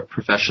they're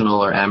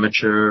professional or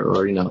amateur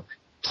or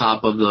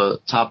top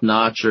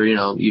notch or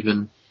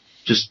even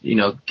just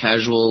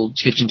casual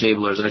kitchen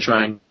tablers. I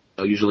try and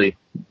usually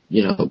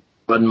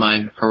broaden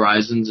my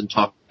horizons and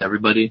talk to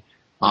everybody.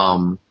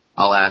 I'll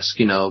ask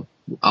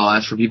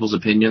for people's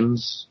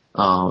opinions.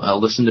 I'll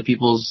listen to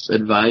people's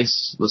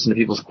advice, listen to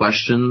people's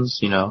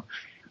questions,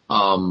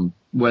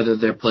 whether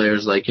they're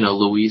players like,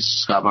 Luis,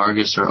 Scott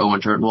Vargas, or Owen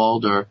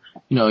Turtenwald, or,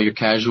 your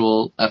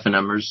casual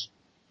F&Mers.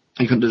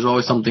 There's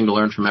always something to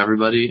learn from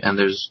everybody, and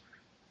there's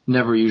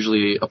never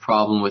usually a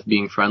problem with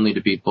being friendly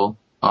to people.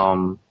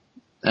 And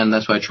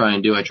that's what I try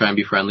and do. I try and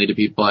be friendly to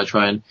people. I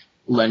try and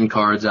lend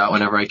cards out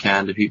whenever I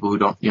can to people who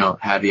don't,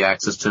 have the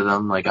access to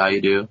them like I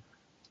do.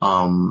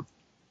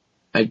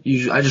 I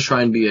just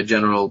try and be a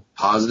general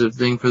positive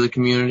thing for the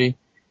community.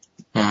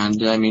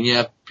 And I mean,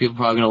 yeah, people are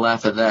probably going to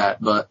laugh at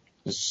that, but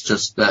it's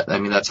just that, I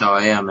mean, that's how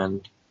I am.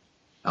 And,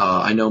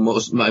 I know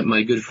most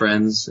my good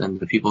friends and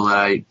the people that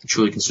I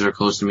truly consider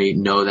close to me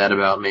know that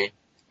about me,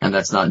 and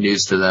that's not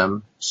news to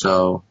them.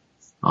 So,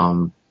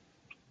 to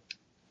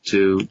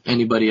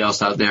anybody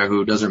else out there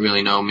who doesn't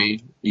really know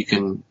me, you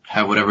can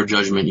have whatever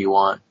judgment you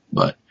want,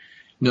 but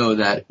know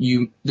that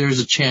there's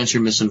a chance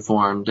you're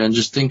misinformed, and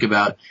just think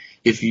about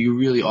if you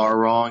really are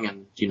wrong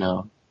and,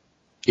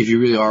 if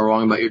you really are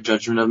wrong about your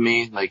judgment of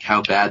me, like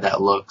how bad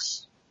that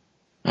looks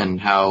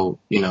and how,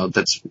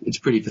 it's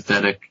pretty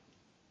pathetic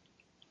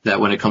that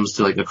when it comes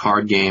to like a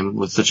card game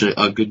with such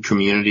a good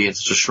community and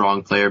such a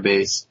strong player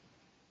base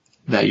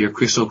that you're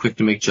so quick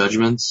to make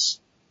judgments,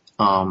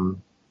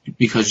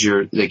 because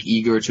you're like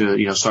eager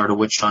to, start a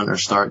witch hunt or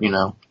start,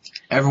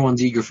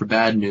 everyone's eager for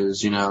bad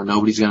news,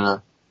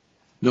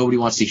 nobody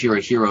wants to hear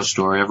a hero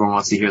story. Everyone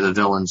wants to hear the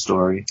villain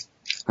story.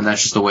 And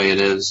that's just the way it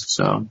is,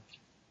 so.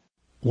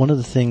 One of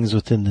the things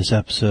within this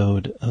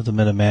episode of the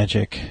Meta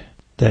Magic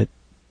that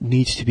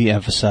needs to be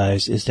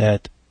emphasized is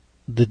that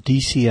the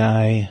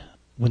DCI,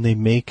 when they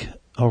make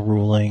a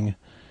ruling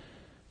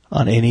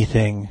on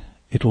anything,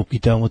 it will be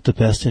done with the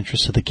best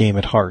interest of the game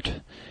at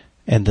heart.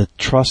 And the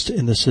trust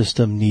in the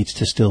system needs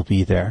to still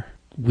be there.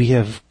 We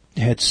have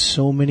had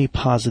so many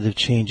positive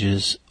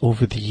changes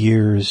over the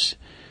years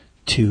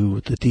to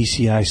the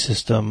DCI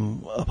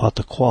system about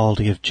the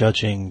quality of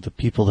judging, the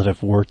people that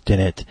have worked in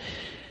it,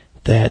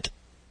 that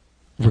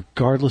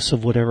regardless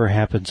of whatever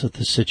happens with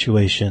the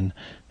situation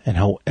and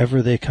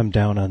however they come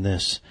down on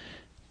this,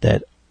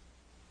 that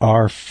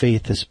our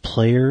faith as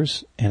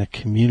players and a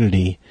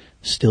community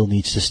still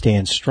needs to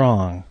stand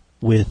strong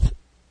with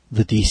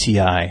the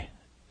DCI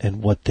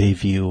and what they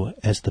view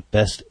as the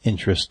best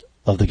interest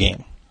of the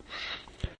game.